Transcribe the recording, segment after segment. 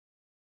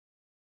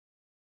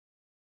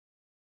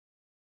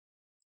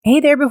Hey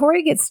there, before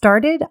we get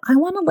started, I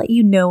want to let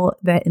you know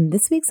that in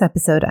this week's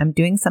episode, I'm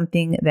doing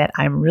something that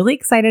I'm really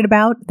excited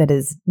about that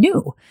is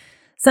new.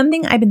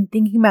 Something I've been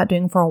thinking about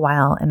doing for a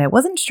while, and I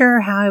wasn't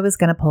sure how I was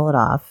going to pull it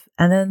off.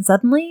 And then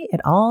suddenly,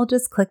 it all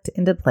just clicked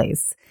into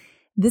place.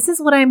 This is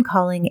what I'm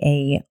calling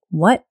a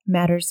What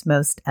Matters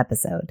Most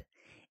episode.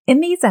 In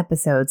these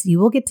episodes, you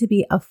will get to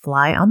be a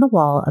fly on the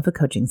wall of a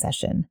coaching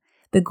session.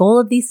 The goal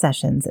of these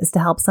sessions is to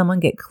help someone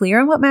get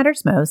clear on what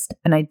matters most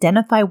and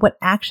identify what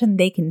action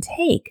they can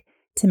take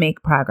to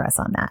make progress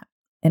on that.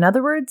 In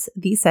other words,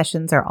 these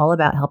sessions are all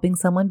about helping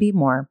someone be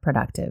more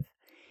productive.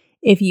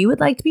 If you would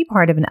like to be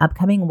part of an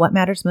upcoming What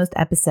Matters Most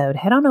episode,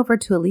 head on over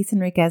to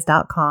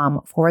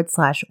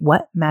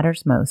elisenriquez.com/What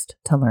Matters Most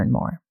to learn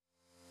more.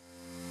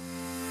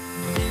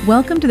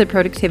 Welcome to the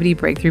Productivity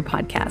Breakthrough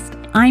Podcast.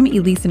 I'm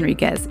Elise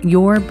Enriquez,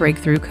 your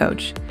breakthrough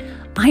coach.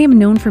 I am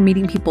known for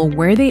meeting people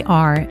where they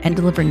are and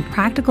delivering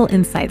practical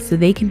insights so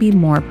they can be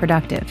more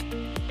productive.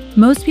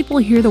 Most people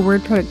hear the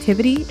word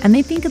productivity and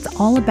they think it's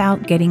all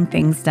about getting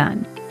things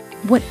done.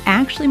 What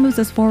actually moves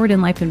us forward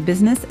in life and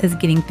business is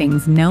getting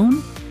things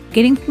known,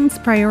 getting things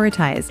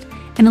prioritized,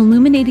 and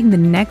illuminating the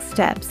next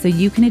steps so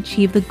you can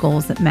achieve the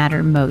goals that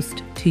matter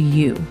most to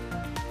you.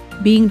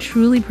 Being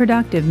truly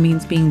productive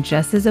means being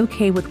just as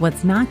okay with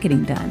what's not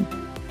getting done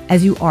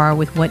as you are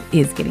with what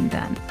is getting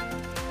done.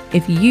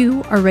 If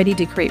you are ready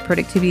to create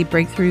productivity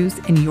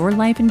breakthroughs in your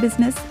life and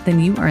business, then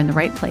you are in the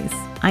right place.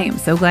 I am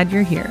so glad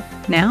you're here.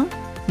 Now,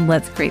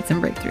 let's create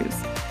some breakthroughs.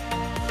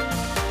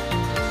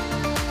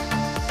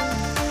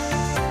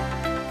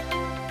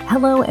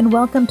 Hello, and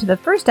welcome to the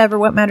first ever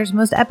What Matters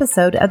Most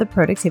episode of the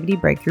Productivity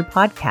Breakthrough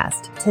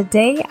Podcast.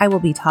 Today, I will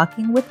be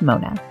talking with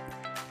Mona.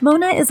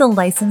 Mona is a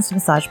licensed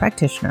massage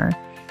practitioner,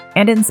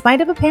 and in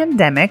spite of a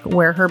pandemic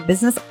where her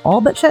business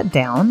all but shut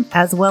down,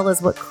 as well as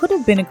what could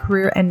have been a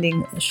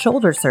career-ending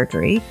shoulder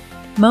surgery,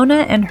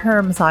 Mona and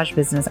her massage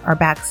business are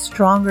back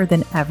stronger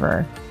than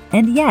ever,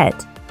 and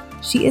yet,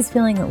 she is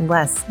feeling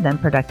less than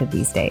productive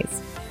these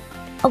days.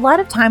 A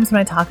lot of times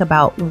when I talk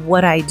about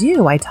what I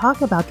do, I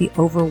talk about the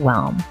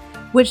overwhelm,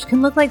 which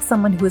can look like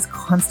someone who is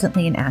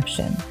constantly in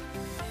action.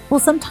 Well,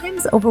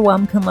 sometimes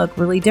overwhelm can look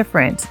really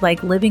different,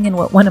 like living in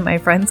what one of my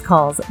friends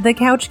calls the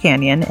couch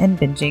canyon and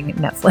binging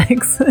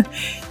Netflix.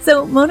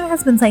 So Mona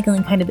has been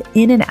cycling kind of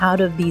in and out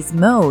of these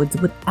modes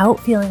without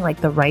feeling like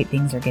the right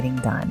things are getting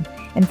done.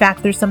 In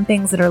fact, there's some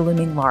things that are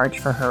looming large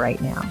for her right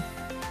now.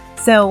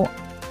 So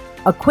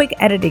a quick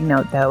editing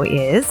note, though,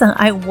 is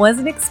I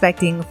wasn't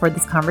expecting for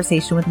this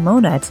conversation with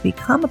Mona to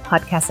become a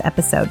podcast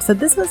episode. So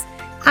this was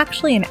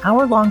actually an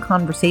hour-long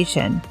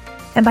conversation.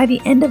 And by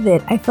the end of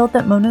it, I felt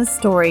that Mona's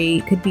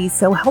story could be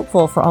so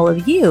helpful for all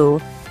of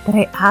you that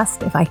I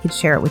asked if I could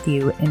share it with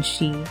you, and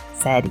she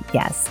said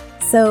yes.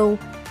 So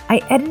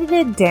I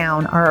edited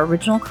down our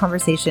original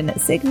conversation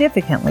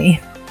significantly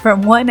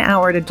from 1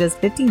 hour to just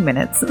 15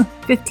 minutes,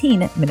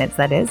 15 minutes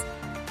that is,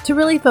 to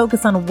really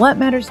focus on what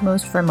matters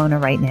most for Mona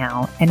right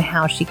now and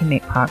how she can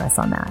make progress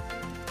on that.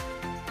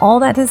 All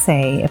that to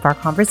say, if our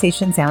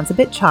conversation sounds a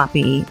bit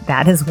choppy,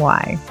 that is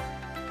why.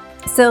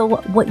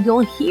 So what you'll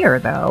hear,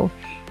 though,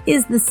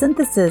 is the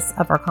synthesis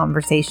of our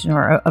conversation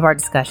or of our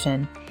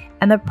discussion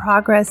and the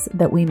progress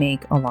that we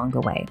make along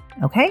the way.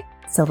 Okay?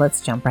 So let's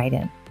jump right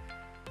in.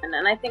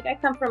 And I think I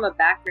come from a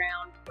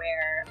background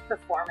where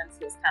performance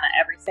was kind of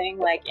everything.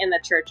 Like in the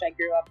church I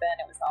grew up in,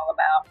 it was all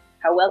about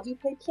how well do you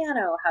play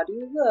piano? How do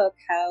you look?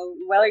 How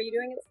well are you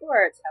doing at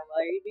sports? How well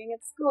are you doing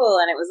at school?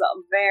 And it was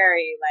all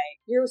very like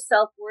your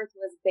self-worth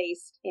was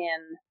based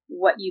in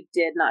what you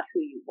did, not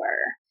who you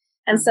were.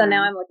 And so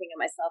now I'm looking at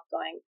myself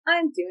going,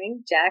 I'm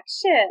doing jack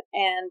shit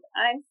and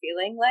I'm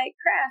feeling like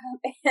crap.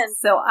 And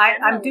so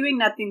I'm doing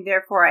nothing,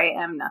 therefore I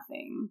am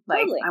nothing.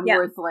 Like totally, I'm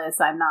worthless.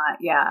 I'm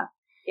not. Yeah.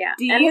 Yeah.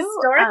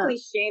 Historically,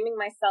 shaming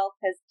myself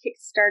has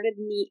kickstarted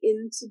me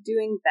into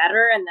doing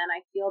better, and then I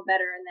feel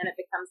better, and then it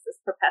becomes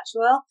this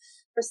perpetual.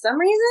 For some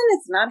reason,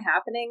 it's not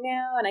happening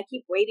now, and I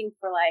keep waiting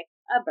for like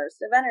a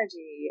burst of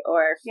energy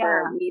or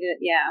for me to,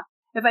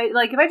 If I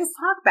just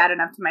talk bad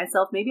enough to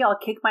myself, maybe I'll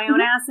kick my own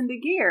ass into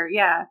gear.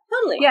 Yeah.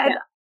 Totally. Yeah.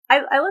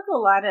 I look a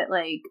lot at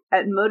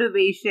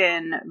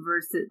motivation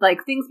versus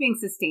like things being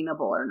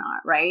sustainable or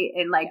not, right?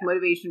 And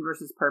motivation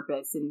versus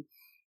purpose.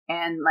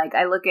 And like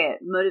I look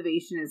at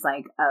motivation as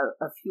like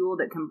a fuel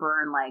that can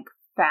burn like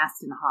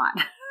fast and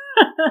hot.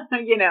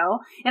 You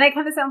know? And it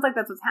kind of sounds like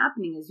that's what's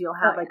happening is you'll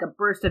have like a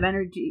burst of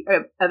energy,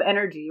 right?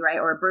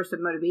 Or a burst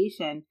of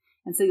motivation.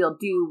 And so you'll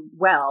do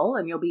well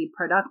and you'll be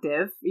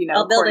productive, you know.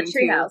 I'll build a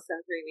treehouse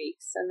in 3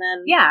 weeks and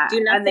then do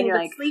nothing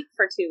but sleep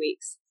for 2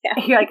 weeks. Yeah.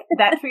 You're like,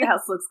 that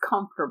treehouse looks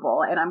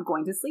comfortable and I'm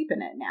going to sleep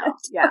in it now.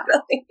 Yeah.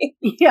 Totally.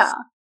 Yeah.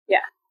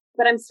 Yeah.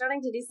 But I'm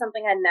starting to do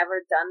something I'd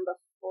never done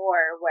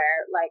before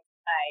where like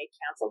I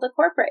canceled a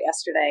corporate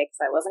yesterday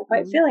because I wasn't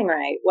quite feeling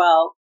right.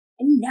 Well,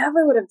 I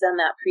never would have done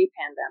that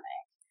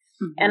pre-pandemic.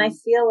 And I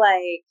feel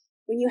like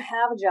when you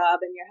have a job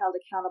and you're held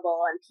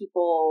accountable and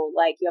people,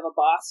 like, you have a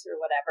boss or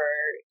whatever,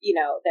 you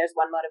know, there's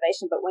one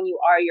motivation. But when you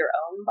are your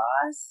own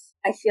boss,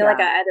 I feel like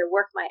I either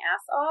work my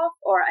ass off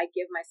or I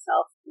give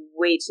myself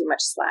way too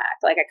much slack.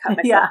 Like, I cut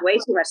myself way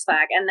too much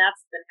slack. And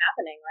that's been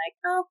happening. Like,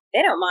 oh,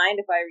 they don't mind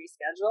if I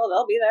reschedule.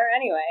 They'll be there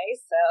anyway.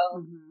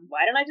 So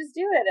why don't I just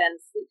do it and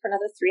sleep for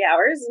another 3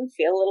 hours and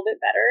feel a little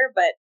bit better?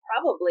 But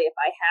probably if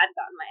I had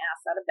gotten my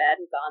ass out of bed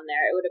and gone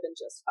there, it would have been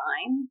just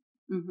fine.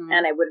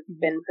 And I would have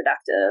been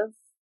productive.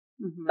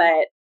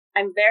 But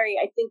I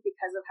think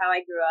because of how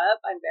I grew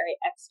up, I'm very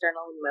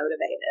externally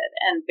motivated.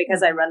 And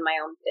because I run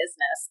my own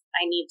business,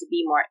 I need to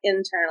be more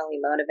internally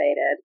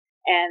motivated.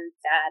 And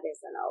that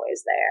isn't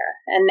always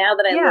there. And now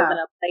that I live in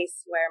a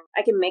place where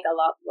I can make a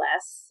lot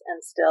less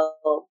and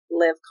still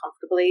live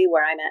comfortably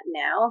where I'm at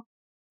now,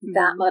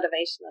 that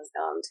motivation is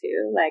gone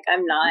too. Like,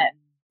 I'm not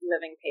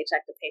living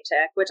paycheck to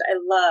paycheck, which I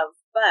love,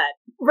 but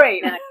right.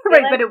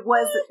 But it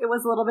was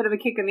a little bit of a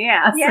kick in the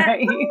ass,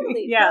 right?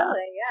 Totally,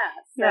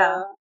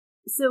 totally.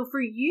 So for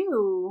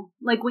you,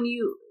 like when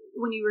you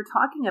were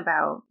talking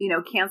about, you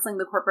know, canceling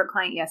the corporate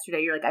client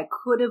yesterday, you're like, I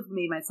could have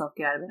made myself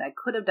get out of it. I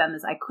could have done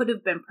this. I could have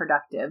been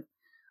productive.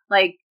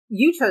 Like,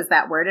 you chose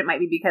that word. It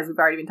might be because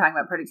we've already been talking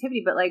about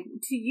productivity, but like,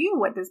 to you,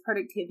 what does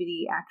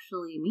productivity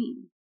actually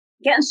mean?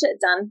 Getting shit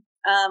done.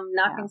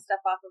 Knocking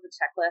stuff off of a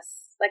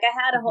checklist. Like, I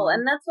had a whole,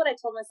 and that's what I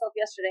told myself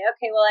yesterday.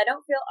 Okay, well, I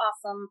don't feel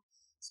awesome.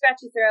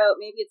 Scratchy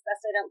throat, maybe it's best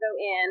I don't go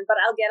in, but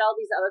I'll get all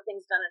these other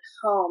things done at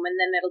home and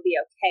then it'll be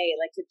okay,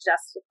 like, to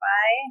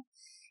justify.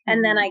 And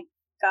then I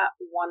got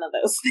one of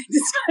those things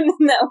done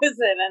and that was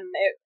it. And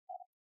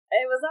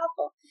it was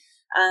awful.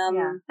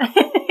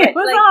 It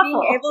was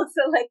awful. Being able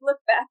to, like,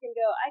 look back and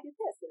go, I did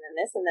this and then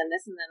this and then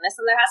this and then this.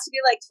 And there has to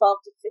be like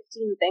 12 to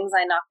 15 things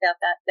I knocked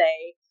out that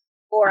day,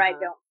 or I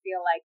don't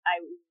feel like I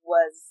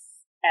was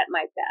at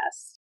my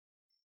best.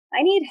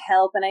 I need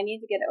help and I need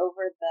to get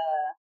over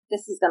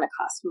this is going to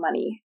cost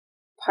money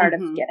part of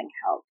getting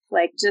help.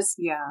 Like, just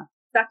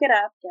suck it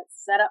up, get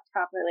set up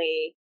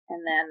properly,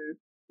 and then,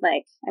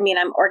 like, I mean,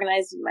 I'm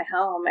organized in my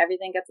home,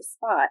 everything gets a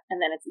spot, and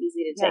then it's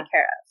easy to take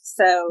care of.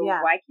 So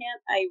why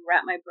can't I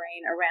wrap my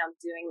brain around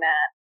doing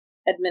that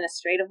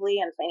administratively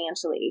and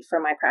financially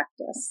for my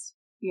practice?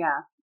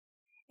 Yeah.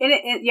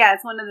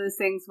 It's one of those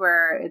things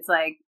where it's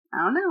like,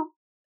 I don't know.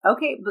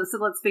 Okay, so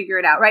let's figure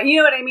it out, right? You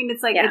know what I mean?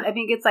 It's like, I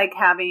think it's like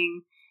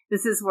having,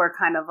 this is where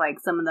kind of like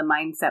some of the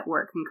mindset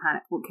work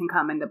can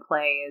come into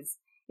play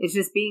is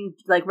just being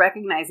like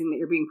recognizing that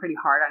you're being pretty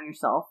hard on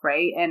yourself,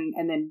 right? And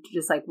then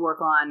just like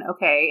work on,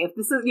 okay, if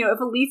this is, you know, if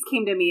Elise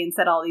came to me and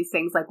said all these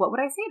things, like, what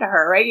would I say to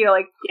her, right? You know,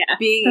 like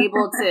being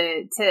able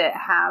to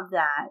have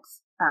that,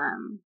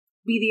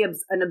 be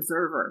an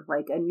observer,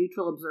 like a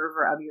neutral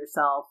observer of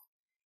yourself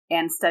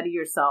and study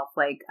yourself.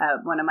 Like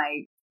one of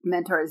my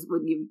mentors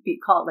would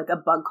call it like a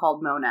bug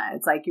called Mona.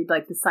 It's like you're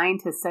like the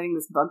scientist studying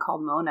this bug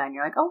called Mona, and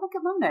you're like, oh, look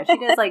at Mona. She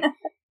does like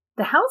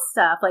the house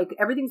stuff. Like,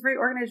 everything's very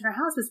organized in her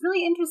house. It's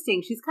really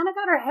interesting. She's kind of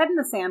got her head in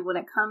the sand when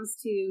it comes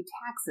to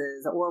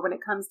taxes or when it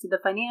comes to the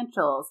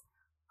financials.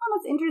 Oh,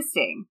 that's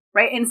interesting,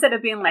 right? Instead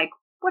of being like,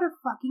 what a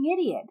fucking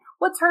idiot.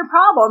 What's her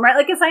problem, right?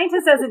 Like, a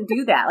scientist doesn't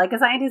do that. Like, a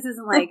scientist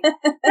isn't like,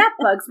 that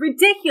bug's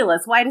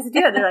ridiculous. Why does it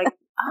do it? They're like,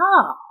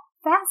 oh,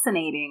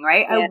 fascinating,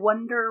 right? I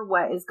wonder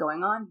what is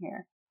going on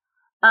here.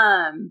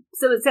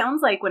 So it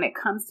sounds like when it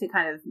comes to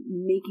kind of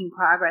making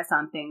progress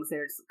on things,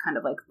 there's kind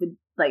of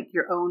like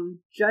your own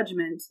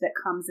judgment that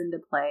comes into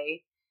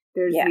play.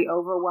 There's the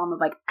overwhelm of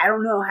like, I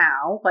don't know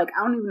how, like,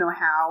 I don't even know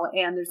how.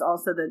 And there's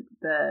also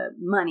the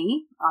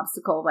money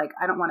obstacle. Like,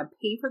 I don't want to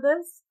pay for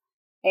this.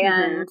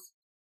 And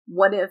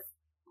what if,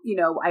 you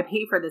know, I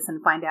pay for this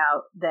and find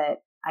out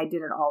that I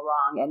did it all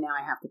wrong and now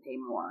I have to pay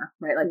more,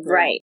 right? Like,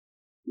 right.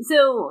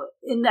 So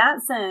in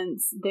that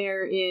sense,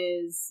 there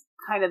is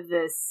kind of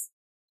this,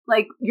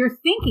 like, you're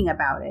thinking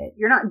about it.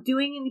 You're not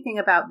doing anything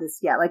about this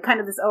yet. Like, kind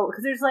of this,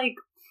 because there's like,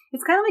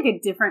 it's kind of like a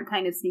different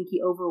kind of sneaky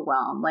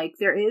overwhelm. Like,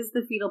 there is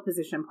the fetal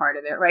position part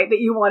of it, right? That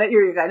you want it,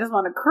 I just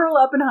want to curl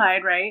up and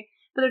hide, right?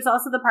 But there's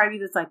also the part of you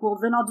that's like, well,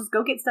 then I'll just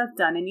go get stuff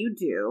done. And you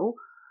do.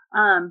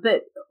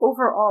 But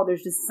overall,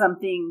 there's just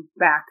something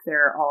back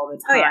there all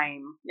the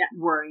time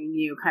worrying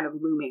you, kind of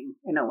looming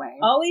in a way.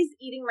 Always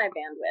eating my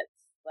bandwidth.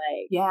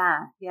 Like,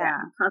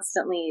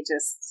 constantly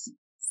just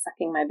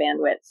sucking my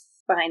bandwidth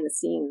behind the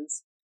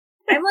scenes.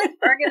 I'm like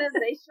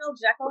organizational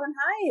Jekyll and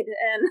Hyde,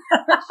 and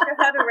I'm not sure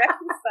how to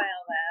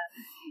reconcile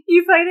that.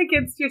 You fight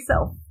against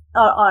yourself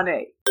on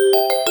it.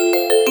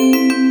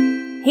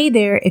 Hey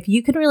there, if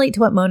you can relate to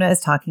what Mona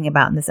is talking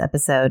about in this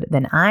episode,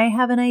 then I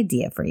have an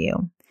idea for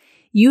you.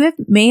 You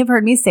may have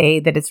heard me say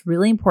that it's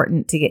really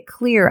important to get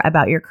clear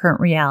about your current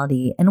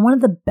reality, and one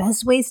of the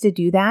best ways to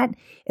do that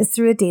is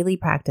through a daily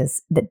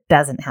practice that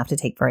doesn't have to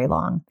take very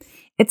long.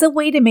 It's a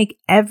way to make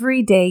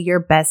every day your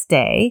best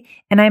day,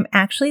 and I'm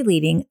actually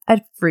leading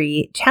a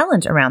free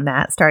challenge around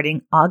that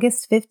starting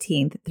August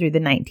 15th through the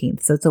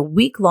 19th. So it's a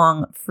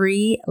week-long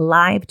free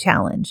live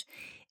challenge.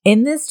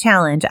 In this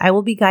challenge, I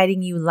will be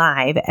guiding you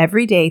live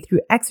every day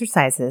through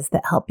exercises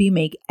that help you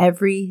make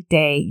every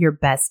day your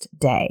best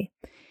day.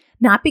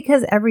 Not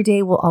because every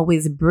day will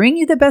always bring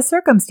you the best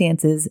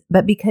circumstances,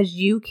 but because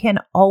you can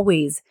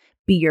always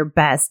be your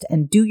best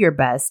and do your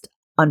best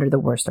under the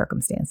worst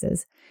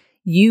circumstances.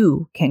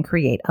 You can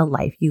create a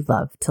life you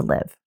love to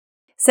live.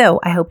 So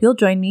I hope you'll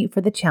join me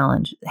for the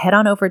challenge. Head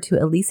on over to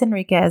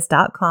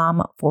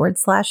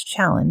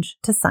elisenriquez.com/challenge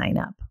to sign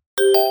up.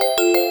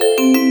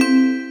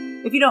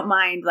 If you don't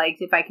mind, like,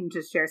 if I can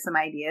just share some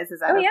ideas, is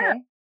that okay? Yeah.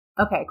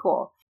 Okay,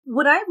 cool.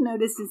 What I've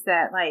noticed is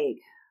that,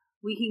 like,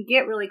 we can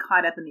get really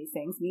caught up in these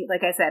things. Me,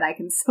 like I said, I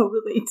can so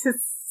relate to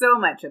so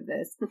much of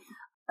this.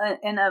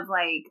 And of,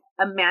 like,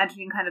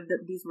 imagining kind of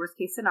these worst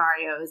case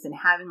scenarios and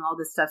having all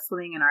this stuff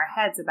swimming in our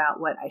heads about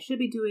what I should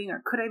be doing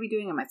or could I be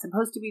doing, am I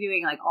supposed to be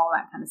doing, like, all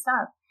that kind of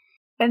stuff.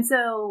 And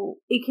so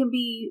it can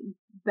be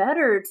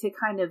better to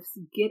kind of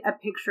get a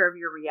picture of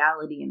your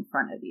reality in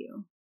front of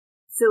you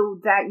so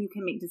that you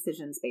can make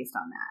decisions based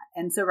on that.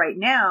 And so right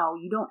now,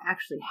 you don't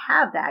actually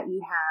have that.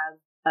 You have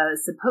a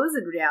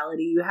supposed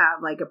reality. You have,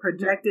 like, a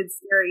projected,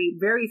 scary,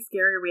 very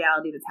scary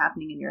reality that's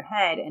happening in your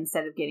head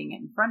instead of getting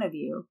it in front of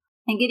you.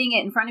 And getting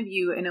it in front of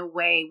you in a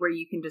way where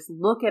you can just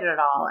look at it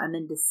all and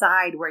then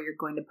decide where you're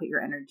going to put your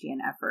energy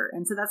and effort.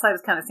 And so that's what I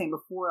was kind of saying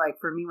before, like,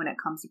 for me, when it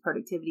comes to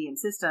productivity and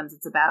systems,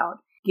 it's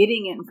about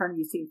getting it in front of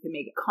you so you can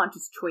make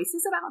conscious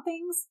choices about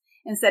things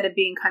instead of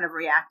being kind of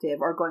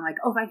reactive or going like,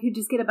 oh, if I could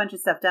just get a bunch of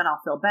stuff done,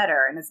 I'll feel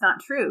better. And it's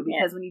not true,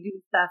 because when you do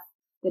stuff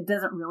that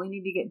doesn't really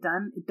need to get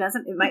done, it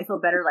might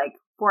feel better, like,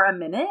 for a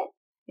minute.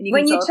 And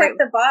when you check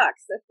the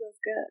box, that feels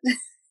good.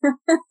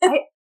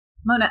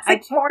 Mona, I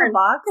check the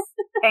box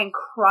and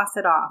cross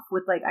it off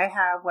with, like, I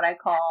have what I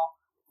call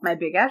my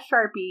big ass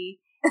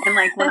Sharpie. And,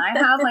 like, when I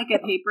have, like,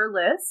 a paper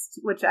list,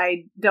 which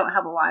I don't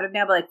have a lot of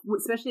now, but, like,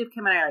 especially if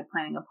Kim and I are, like,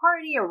 planning a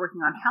party or working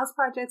on house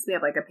projects, we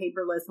have, like, a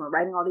paper list and we're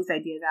writing all these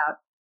ideas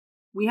out.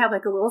 We have,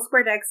 like, a little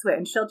square next to it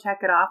and she'll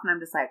check it off and I'm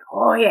just like,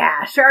 oh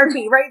yeah,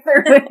 Sharpie right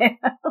through it.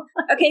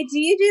 Okay,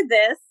 do you do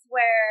this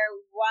where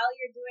while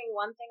you're doing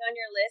one thing on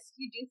your list,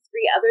 you do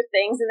 3 other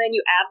things and then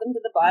you add them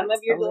to the bottom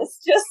of your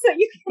list just so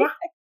you can...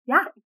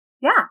 Yeah.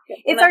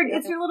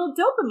 It's your little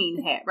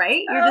dopamine hit,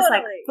 right? You're just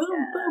like,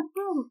 boom, boom,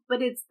 boom.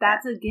 But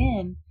that's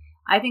again,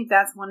 I think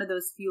that's one of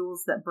those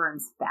fuels that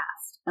burns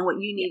fast. And what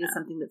you need is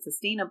something that's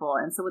sustainable.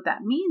 And so what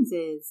that means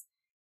is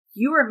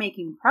you are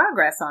making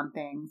progress on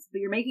things,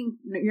 but you're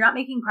not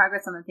making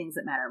progress on the things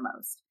that matter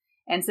most.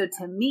 And so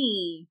to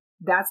me,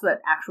 that's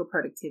what actual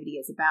productivity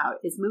is about,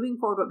 is moving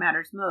forward what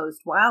matters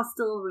most while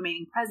still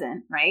remaining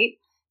present, right?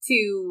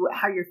 To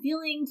how you're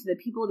feeling, to the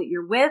people that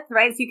you're with,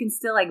 right? So you can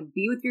still, like,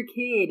 be with your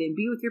kid and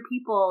be with your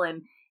people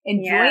and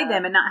enjoy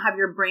them and not have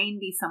your brain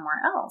be somewhere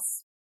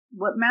else.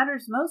 What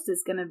matters most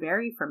is going to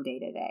vary from day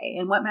to day.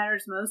 And what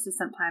matters most is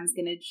sometimes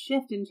going to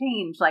shift and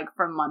change, like,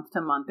 from month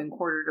to month and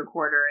quarter to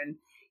quarter. And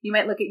you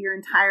might look at your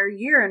entire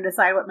year and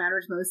decide what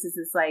matters most is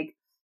this, like,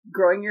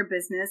 growing your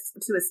business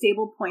to a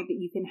stable point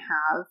that you can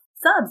have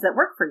subs that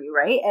work for you,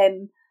 right?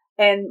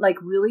 And like,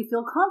 really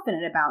feel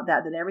confident about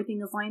that everything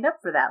is lined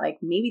up for that.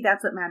 Like, maybe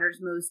that's what matters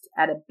most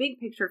at a big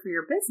picture for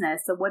your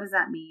business. So what does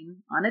that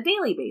mean on a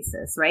daily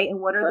basis, right? And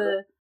what are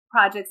the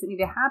projects that need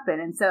to happen?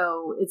 And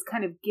so it's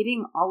kind of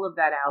getting all of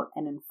that out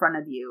and in front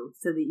of you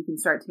so that you can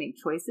start to make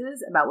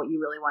choices about what you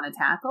really want to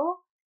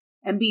tackle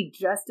and be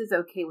just as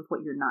okay with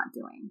what you're not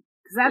doing.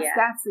 Because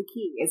that's the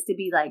key, is to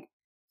be, like,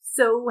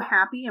 so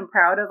happy and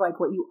proud of, like,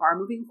 what you are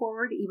moving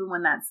forward, even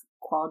when that's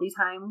quality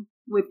time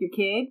with your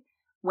kid,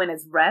 when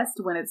it's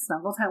rest, when it's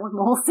snuggle time with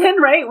Molson,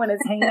 right? When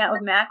it's hanging out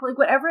with Mac, like,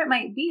 whatever it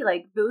might be,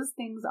 like, those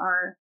things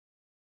matter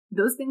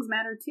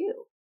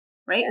too,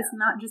 right? It's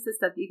not just the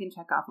stuff that you can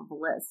check off of a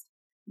list.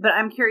 But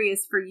I'm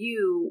curious for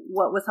you,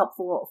 what was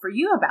helpful for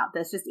you about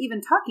this, just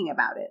even talking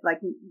about it,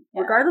 like,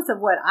 regardless of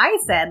what I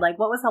said, like,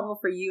 what was helpful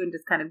for you in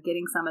just kind of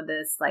getting some of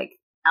this,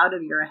 like, out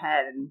of your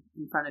head and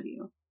in front of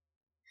you?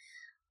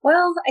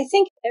 Well, I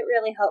think it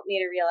really helped me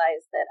to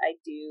realize that I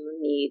do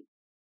need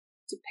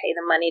to pay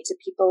the money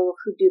to people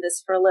who do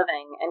this for a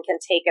living and can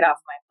take it off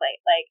my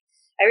plate. Like,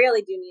 I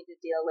really do need to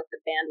deal with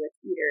the bandwidth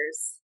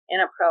eaters in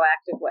a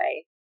proactive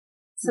way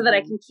so that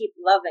I can keep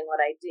loving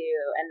what I do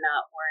and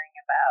not worrying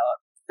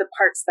about the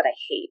parts that I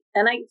hate.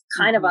 And I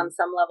kind of on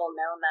some level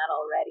known that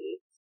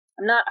already.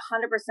 I'm not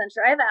 100%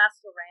 sure. I've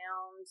asked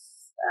around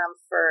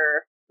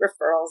for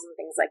referrals and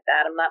things like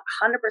that. I'm not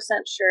 100%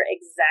 sure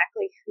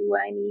exactly who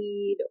I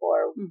need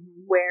or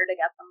where to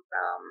get them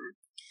from.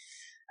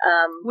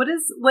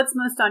 What's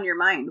most on your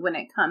mind when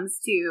it comes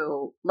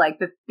to, like,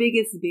 the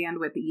biggest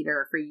bandwidth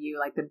eater for you,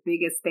 like the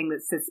biggest thing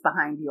that sits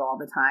behind you all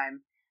the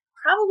time?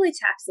 Probably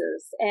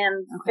taxes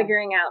and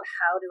figuring out,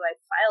 how do I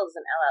file as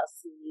an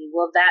LLC?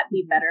 Will that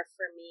be better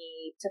for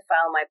me to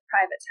file my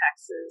private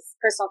taxes,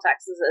 personal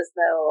taxes, as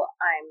though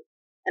I'm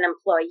an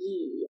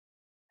employee?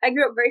 I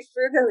grew up very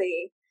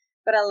frugally,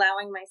 but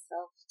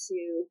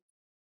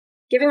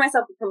giving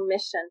myself the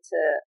permission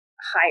to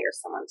hire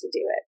someone to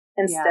do it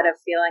instead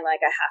of feeling like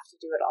I have to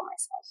do it all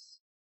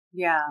myself.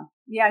 Yeah.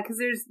 Yeah,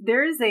 because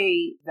there is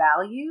a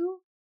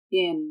value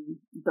in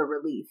the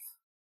relief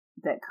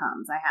that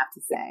comes, I have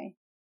to say,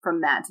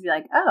 from that, to be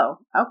like, oh,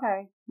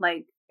 okay,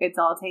 like, it's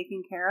all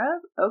taken care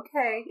of.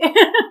 Okay.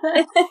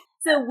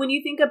 So when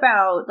you think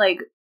about, like,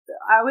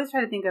 I always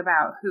try to think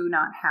about who,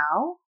 not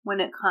how, when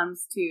it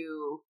comes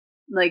to,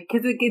 like,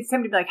 because it gets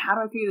tempting to be like, how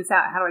do I figure this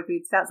out? How do I figure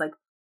this out? It's like,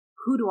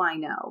 who do I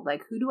know?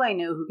 Like, who do I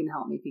know who can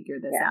help me figure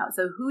this out?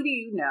 So who do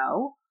you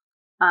know?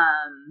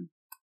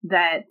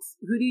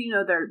 Who do you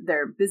know?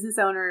 They're business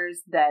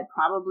owners that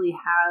probably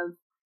have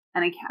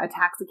a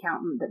tax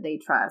accountant that they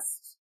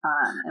trust.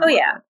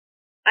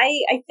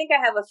 I think I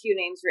have a few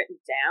names written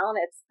down.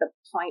 It's the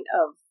point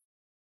of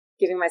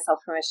giving myself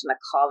permission to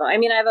call them. I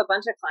mean, I have a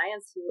bunch of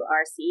clients who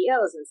are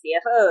CEOs and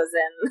CFOs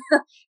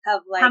and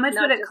have like. How much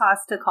would it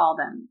cost to call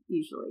them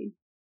usually?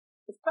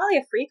 It's probably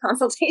a free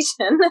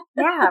consultation.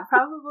 Yeah,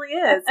 probably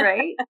is,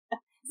 right?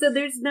 So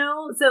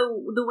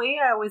the way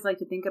I always like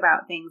to think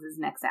about things is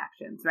next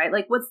actions, right?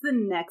 Like, what's the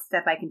next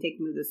step I can take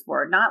to move this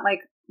forward? Not like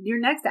your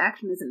next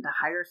action isn't to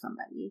hire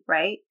somebody,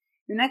 right?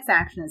 Your next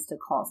action is to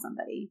call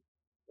somebody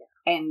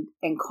and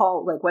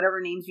call like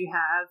whatever names you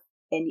have.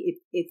 And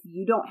if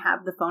you don't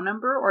have the phone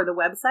number or the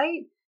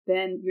website,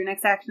 then your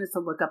next action is to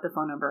look up the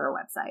phone number or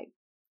website.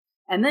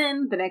 And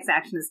then the next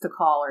action is to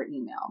call or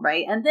email,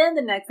 right? And then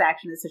the next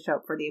action is to show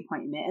up for the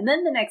appointment. And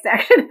then the next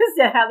action is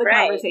to have the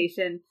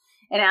conversation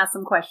and ask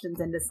some questions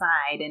and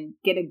decide and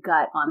get a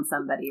gut on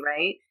somebody,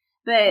 right?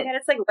 But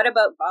it's like, what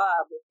about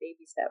Bob with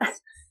baby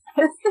steps?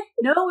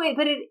 No, wait,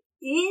 but it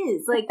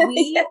is like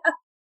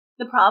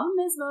the problem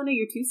is, Mona,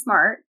 you're too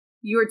smart.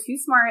 You're too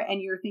smart, and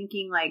you're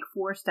thinking like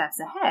 4 steps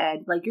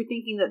ahead. Like you're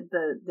thinking that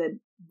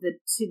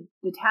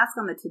the task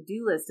on the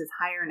to-do list is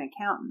hire an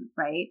accountant,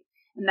 right?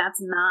 And that's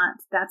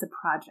a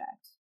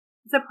project.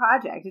 It's a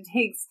project. It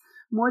takes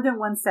more than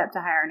 1 step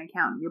to hire an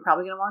accountant. You're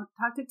probably going to want to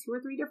talk to 2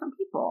 or 3 different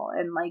people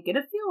and like get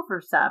a feel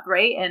for stuff,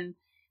 right? And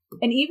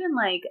even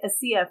like a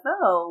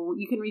CFO,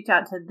 you can reach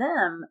out to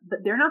them,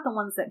 but they're not the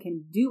ones that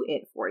can do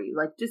it for you.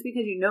 Like just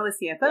because you know a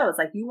CFO, it's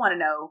like you want to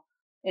know,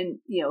 and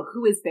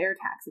who is their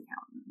tax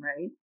accountant,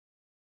 right?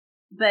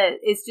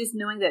 But it's just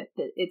knowing that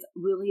it's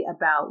really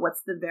about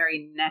what's the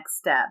very next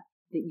step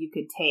that you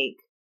could take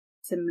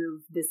to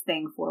move this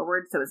thing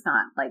forward, so it's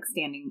not like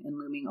standing and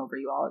looming over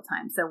you all the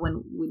time. So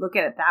when we look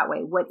at it that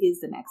way, what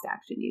is the next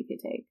action you could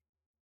take?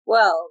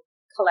 Well,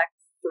 collect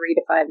 3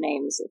 to 5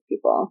 names of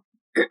people.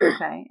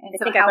 Okay, and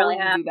so how will you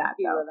do that?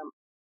 Of them.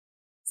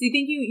 So you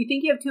think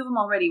you have 2 of them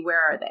already?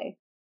 Where are they?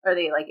 Are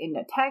they like in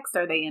a text?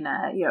 Are they in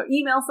a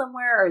email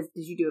somewhere? Or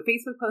did you do a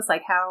Facebook post?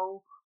 Like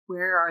how?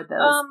 Where are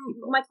those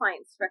people? My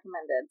clients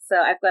recommended. So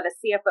I've got a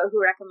CFO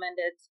who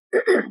recommended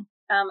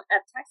a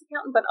tax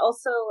accountant, but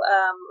also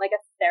like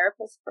a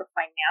therapist for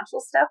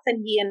financial stuff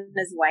that he and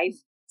his wife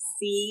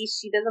see.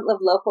 She doesn't live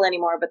local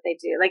anymore, but they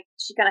do. Like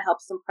she kind of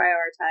helps them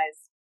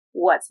prioritize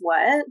what's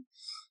what.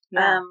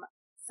 Yeah.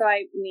 So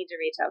I need to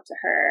reach out to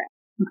her.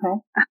 Okay.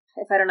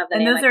 If I don't have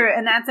the name.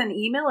 And that's an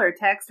email or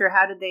text, or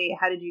how did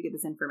you get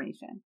this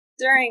information?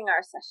 During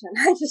our session,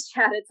 I just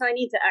chatted, so I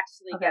need to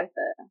actually get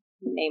the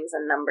names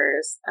and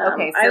numbers.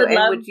 Okay, so I'm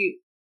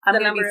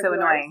going to be so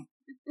annoying.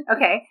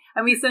 Okay,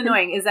 I'm going to be so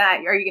annoying.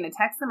 Are you going to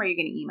text them or are you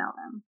going to email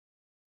them?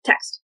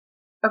 Text.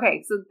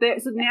 Okay,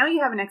 so now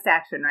you have a next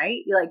action, right?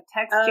 You like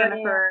text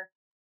Jennifer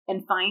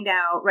and find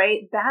out,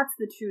 right? That's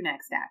the true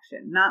next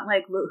action. Not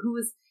like who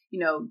is,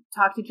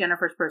 talk to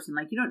Jennifer's person.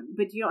 Like you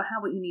don't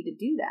have what you need to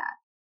do that.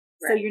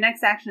 Right. So your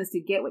next action is to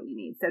get what you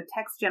need. So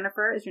text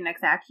Jennifer is your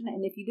next action.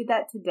 And if you did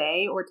that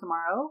today or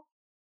tomorrow,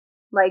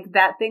 like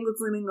that thing that's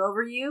looming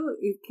over you,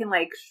 it can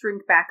like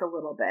shrink back a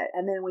little bit.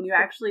 And then when you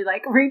actually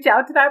like reach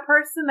out to that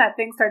person, that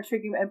thing starts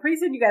shrinking. And pretty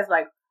soon you guys are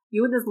like,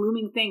 you and this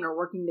looming thing are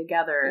working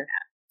together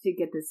to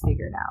get this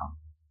figured out.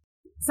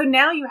 So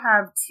now you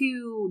have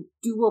 2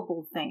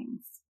 doable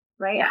things,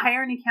 right? Yeah.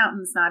 Hire an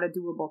accountant is not a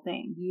doable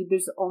thing.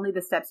 There's only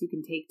the steps you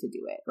can take to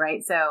do it, right?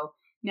 So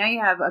now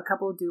you have a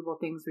couple of doable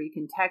things where you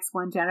can text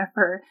one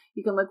Jennifer.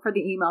 You can look for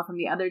the email from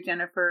the other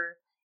Jennifer.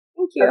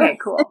 Thank you. Okay,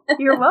 cool.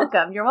 You're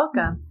welcome. You're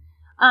welcome.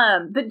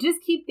 But just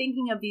keep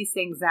thinking of these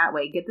things that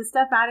way. Get the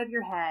stuff out of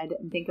your head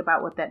and think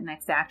about what that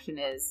next action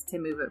is to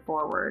move it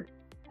forward.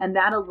 And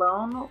that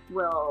alone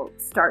will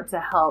start to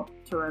help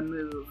to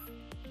remove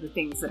the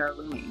things that are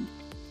looming.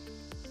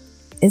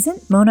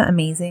 Isn't Mona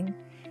amazing?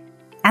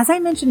 As I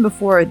mentioned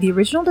before, the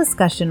original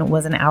discussion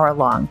was an hour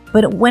long,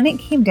 but when it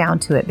came down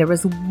to it, there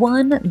was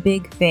one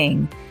big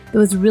thing that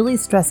was really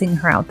stressing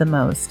her out the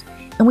most.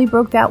 And we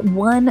broke that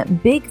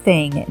one big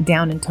thing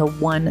down into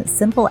one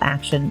simple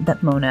action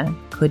that Mona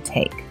could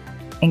take.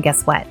 And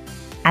guess what?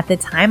 At the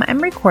time I'm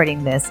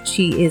recording this,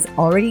 she is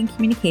already in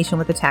communication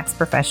with a tax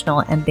professional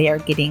and they are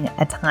getting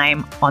a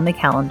time on the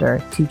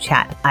calendar to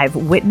chat. I've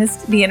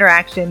witnessed the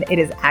interaction. It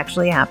is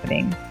actually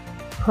happening.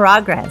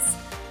 Progress.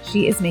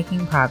 She is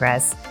making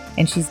progress.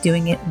 And she's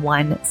doing it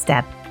one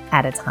step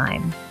at a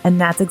time. And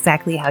that's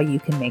exactly how you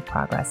can make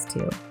progress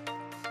too.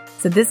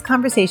 So this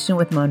conversation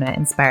with Mona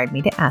inspired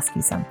me to ask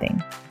you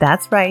something.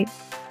 That's right.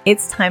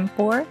 It's time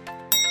for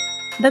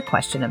the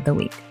question of the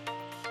week.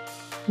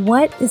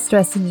 What is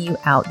stressing you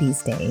out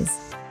these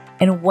days?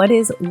 And what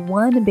is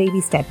one baby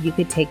step you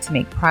could take to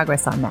make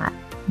progress on that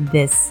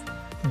this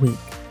week?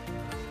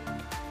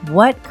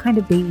 What kind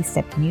of baby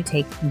step can you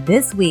take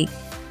this week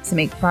to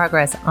make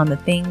progress on the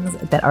things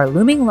that are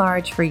looming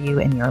large for you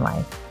in your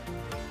life.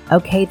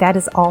 Okay, that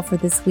is all for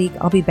this week.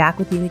 I'll be back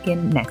with you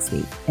again next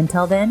week.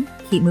 Until then,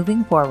 keep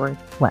moving forward.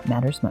 What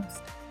matters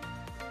most.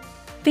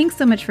 Thanks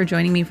so much for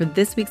joining me for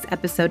this week's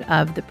episode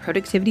of the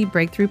Productivity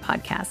Breakthrough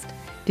Podcast.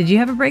 Did you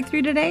have a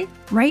breakthrough today?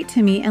 Write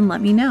to me and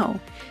let me know.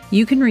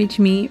 You can reach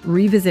me,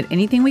 revisit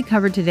anything we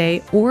covered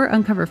today, or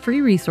uncover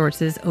free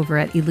resources over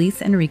at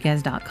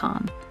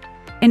EliseEnriquez.com.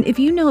 And if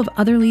you know of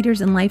other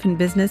leaders in life and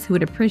business who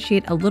would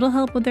appreciate a little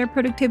help with their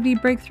productivity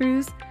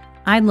breakthroughs,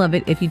 I'd love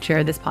it if you'd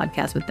share this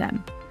podcast with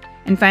them.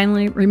 And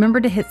finally,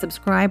 remember to hit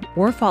subscribe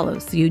or follow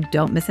so you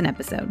don't miss an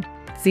episode.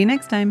 See you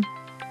next time.